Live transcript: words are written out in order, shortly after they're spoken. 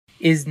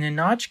Is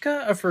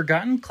Ninotchka a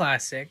forgotten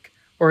classic,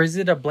 or is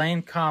it a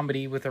bland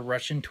comedy with a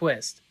Russian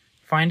twist?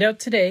 Find out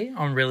today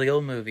on Really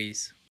Old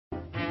Movies.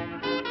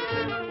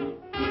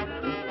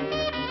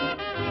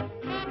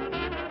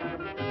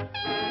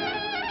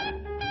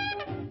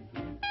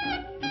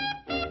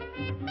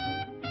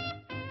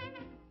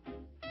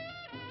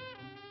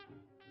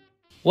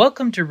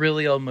 Welcome to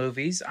Really Old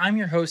Movies. I'm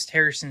your host,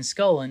 Harrison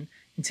Scullin,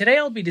 and today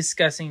I'll be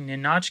discussing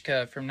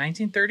Ninotchka from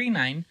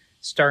 1939,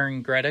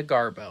 starring Greta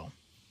Garbo.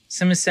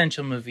 Some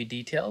essential movie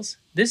details.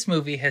 This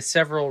movie has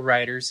several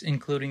writers,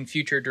 including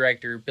future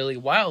director Billy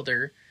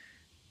Wilder,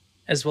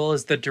 as well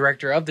as the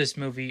director of this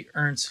movie,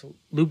 Ernst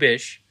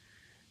Lubitsch,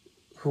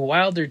 who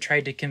Wilder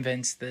tried to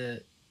convince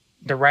the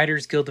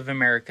Writers Guild of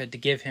America to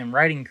give him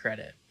writing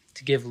credit,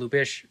 to give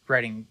Lubitsch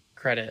writing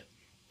credit,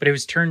 but it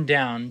was turned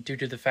down due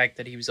to the fact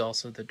that he was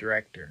also the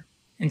director.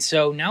 And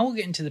so now we'll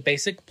get into the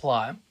basic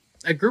plot.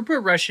 A group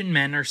of Russian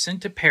men are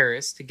sent to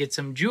Paris to get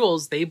some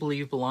jewels they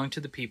believe belong to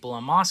the people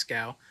in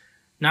Moscow,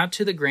 not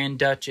to the Grand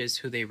Duchess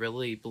who they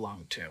really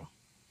belong to.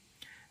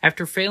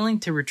 After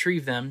failing to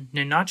retrieve them,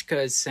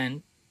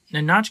 Ninotchka,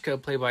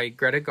 played by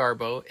Greta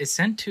Garbo, is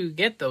sent to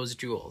get those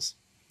jewels.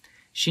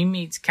 She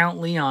meets Count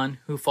Leon,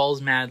 who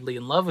falls madly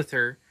in love with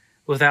her,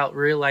 without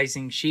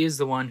realizing she is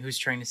the one who's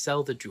trying to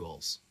sell the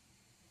jewels.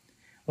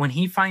 When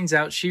he finds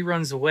out, she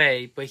runs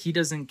away, but he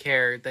doesn't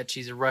care that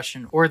she's a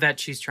Russian or that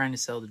she's trying to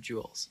sell the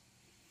jewels.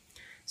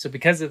 So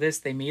because of this,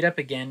 they meet up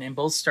again and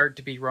both start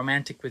to be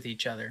romantic with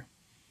each other.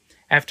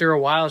 After a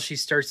while, she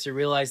starts to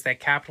realize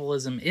that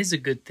capitalism is a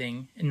good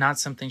thing and not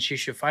something she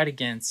should fight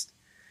against.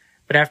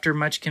 But after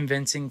much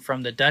convincing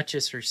from the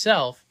Duchess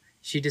herself,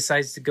 she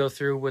decides to go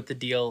through with the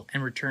deal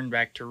and return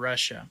back to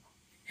Russia.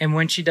 And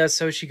when she does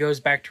so, she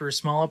goes back to her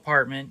small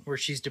apartment where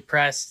she's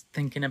depressed,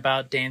 thinking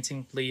about dancing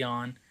with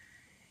Leon.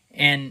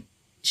 And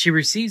she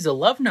receives a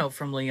love note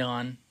from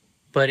Leon,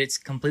 but it's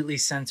completely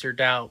censored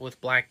out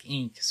with black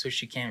ink, so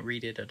she can't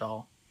read it at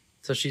all.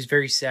 So she's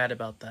very sad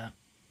about that.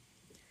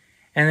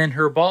 And then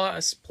her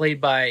boss, played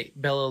by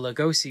Bela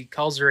Lugosi,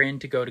 calls her in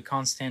to go to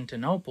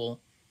Constantinople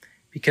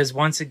because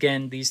once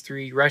again these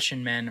three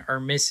Russian men are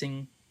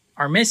missing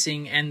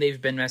and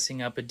they've been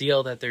messing up a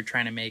deal that they're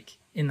trying to make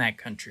in that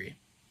country.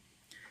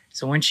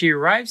 So when she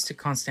arrives to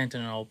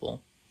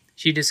Constantinople,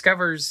 she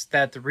discovers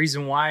that the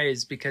reason why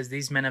is because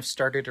these men have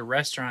started a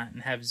restaurant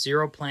and have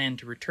zero plan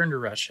to return to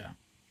Russia.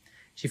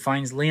 She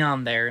finds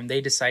Leon there and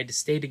they decide to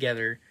stay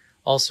together,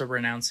 also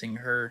renouncing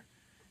her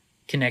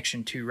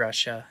connection to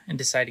Russia and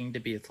deciding to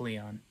be with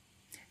Leon.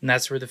 And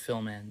that's where the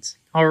film ends.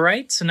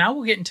 Alright, so now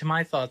we'll get into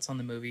my thoughts on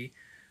the movie.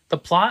 The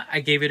plot,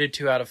 I gave it a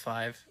 2 out of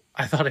 5.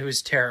 I thought it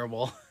was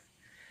terrible.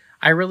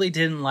 I really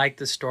didn't like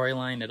the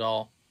storyline at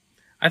all.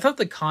 I thought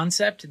the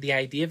concept, the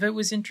idea of it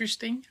was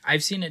interesting.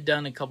 I've seen it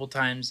done a couple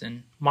times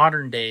in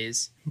modern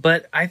days,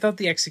 but I thought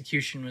the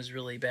execution was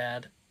really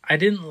bad. I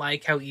didn't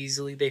like how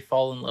easily they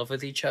fall in love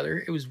with each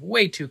other. It was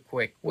way too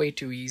quick, way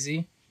too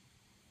easy.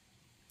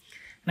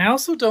 And I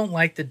also don't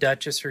like the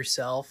Duchess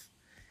herself.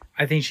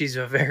 I think she's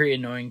a very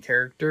annoying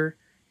character.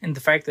 And the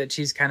fact that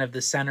she's kind of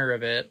the center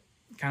of it,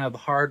 kind of the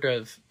heart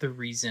of the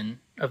reason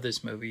of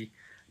this movie,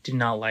 did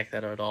not like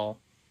that at all.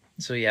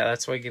 So yeah,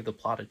 that's why I gave the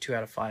plot a 2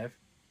 out of 5.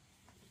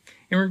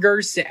 In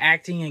regards to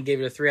acting, I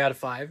gave it a 3 out of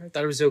 5. I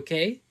thought it was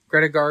okay.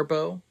 Greta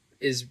Garbo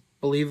is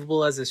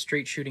believable as a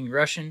straight-shooting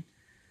Russian.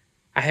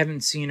 I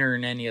haven't seen her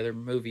in any other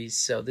movies,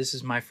 so this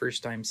is my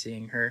first time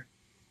seeing her.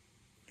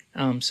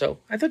 So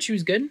I thought she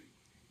was good.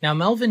 Now,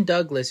 Melvin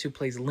Douglas, who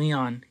plays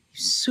Leon,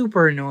 he's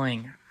super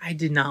annoying. I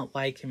did not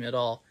like him at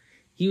all.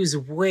 He was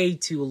way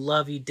too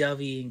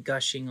lovey-dovey and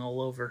gushing all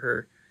over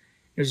her.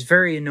 It was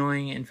very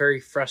annoying and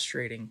very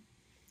frustrating.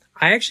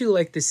 I actually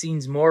like the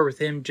scenes more with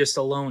him just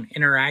alone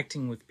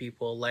interacting with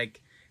people,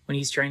 like when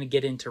he's trying to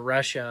get into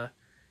Russia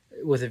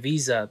with a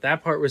visa.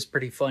 That part was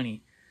pretty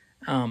funny.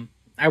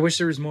 I wish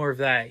there was more of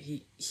that.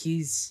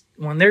 He's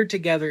when they're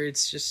together,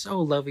 it's just so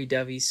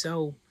lovey-dovey,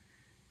 so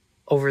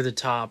over the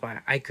top.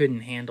 I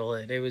couldn't handle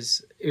it. It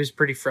was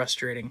pretty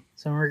frustrating.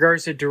 So in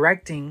regards to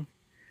directing,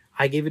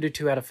 I gave it a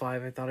 2 out of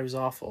 5. I thought it was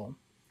awful.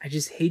 I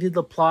just hated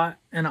the plot,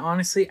 and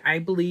honestly, I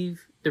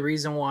believe the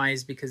reason why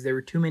is because there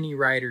were too many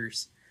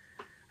writers.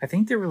 I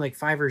think there were like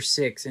 5 or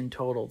 6 in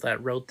total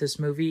that wrote this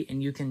movie,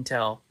 and you can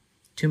tell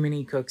too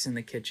many cooks in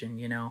the kitchen,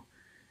 you know.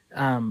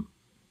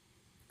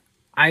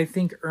 I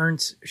think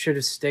Ernst should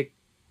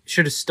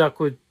have stuck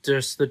with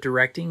just the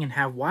directing and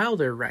have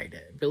Wilder write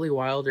it. Billy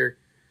Wilder,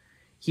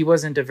 he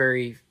wasn't a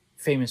very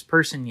famous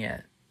person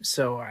yet,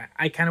 so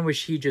I kind of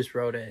wish he just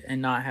wrote it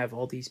and not have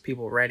all these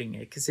people writing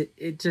it, because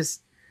it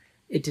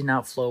did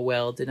not flow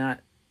well, it did not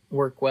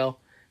work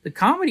well. The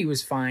comedy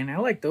was fine. I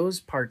liked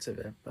those parts of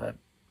it, but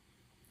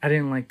I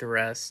didn't like the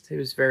rest. It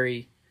was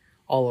very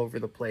all over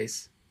the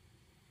place.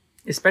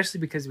 Especially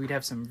because we'd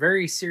have some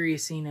very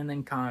serious scene and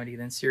then comedy,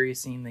 then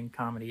serious scene, then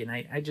comedy. And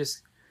I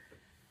just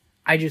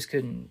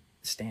couldn't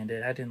stand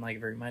it. I didn't like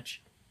it very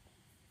much.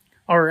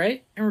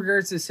 Alright, in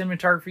regards to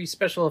cinematography,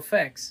 special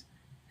effects,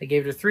 I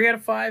gave it a 3 out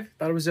of 5.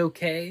 Thought it was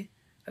okay.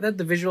 I thought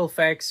the visual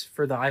effects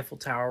for the Eiffel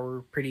Tower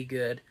were pretty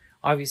good.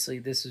 Obviously,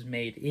 this was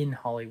made in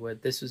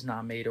Hollywood. This was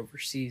not made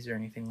overseas or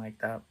anything like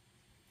that,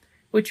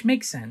 which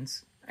makes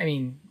sense. I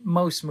mean,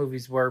 most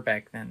movies were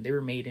back then. They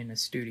were made in a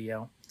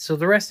studio. So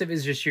the rest of it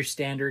is just your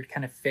standard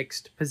kind of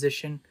fixed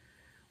position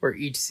where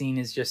each scene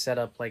is just set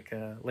up like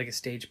a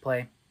stage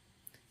play.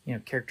 You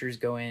know, characters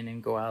go in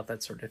and go out,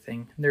 that sort of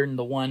thing. They're in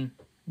the one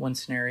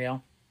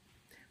scenario,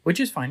 which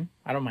is fine.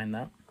 I don't mind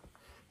that.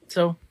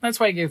 So that's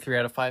why I gave 3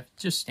 out of 5.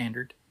 Just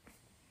standard.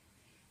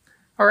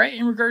 All right,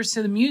 in regards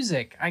to the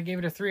music, I gave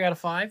it a 3 out of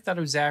 5. Thought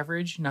it was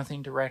average.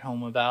 Nothing to write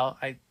home about.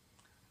 I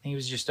think it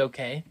was just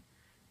okay.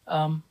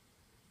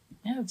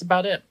 Yeah, that's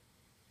about it.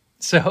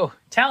 So,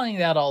 tallying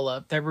that all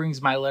up, that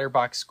brings my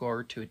Letterboxd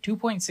score to a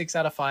 2.6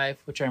 out of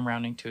 5, which I'm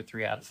rounding to a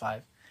 3 out of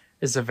 5.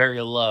 It's a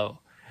very low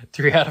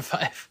 3 out of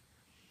 5.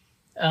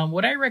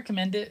 Would I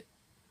recommend it?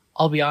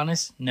 I'll be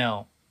honest,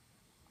 no.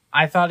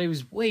 I thought it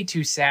was way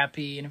too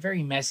sappy and a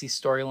very messy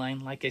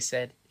storyline. Like I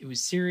said, it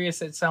was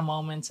serious at some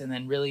moments and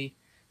then really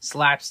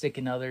slapstick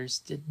in others.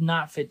 Did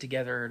not fit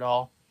together at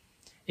all.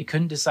 It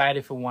couldn't decide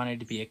if it wanted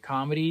to be a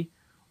comedy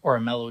or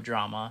a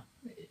melodrama.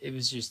 It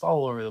was just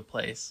all over the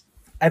place.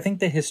 I think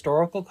the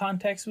historical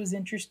context was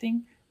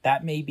interesting.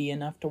 That may be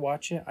enough to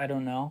watch it. I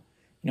don't know.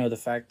 You know, the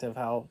fact of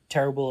how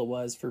terrible it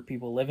was for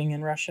people living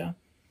in Russia.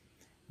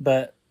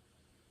 But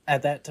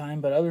at that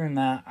time, but other than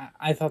that,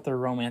 I thought the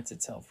romance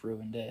itself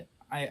ruined it.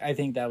 I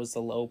think that was the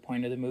low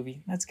point of the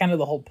movie. That's kind of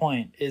the whole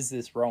point, is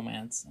this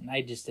romance. And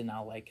I just did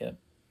not like it.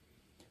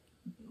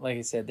 Like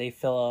I said, they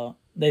fall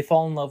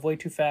in love way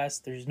too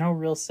fast. There's no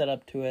real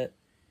setup to it.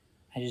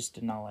 I just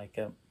did not like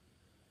it.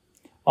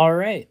 All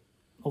right.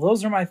 Well,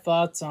 those are my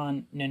thoughts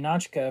on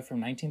Ninotchka from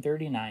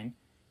 1939.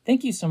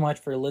 Thank you so much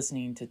for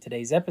listening to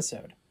today's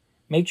episode.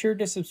 Make sure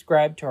to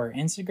subscribe to our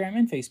Instagram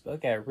and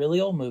Facebook at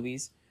Really Old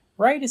Movies,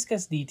 where I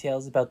discuss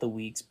details about the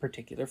week's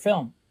particular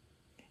film.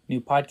 New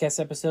podcast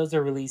episodes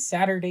are released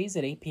Saturdays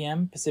at 8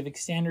 p.m. Pacific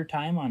Standard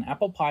Time on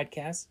Apple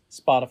Podcasts,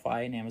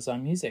 Spotify, and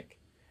Amazon Music.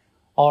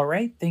 All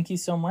right, thank you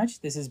so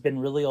much. This has been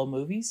Really Old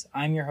Movies.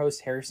 I'm your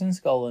host, Harrison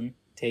Scullin.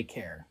 Take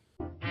care.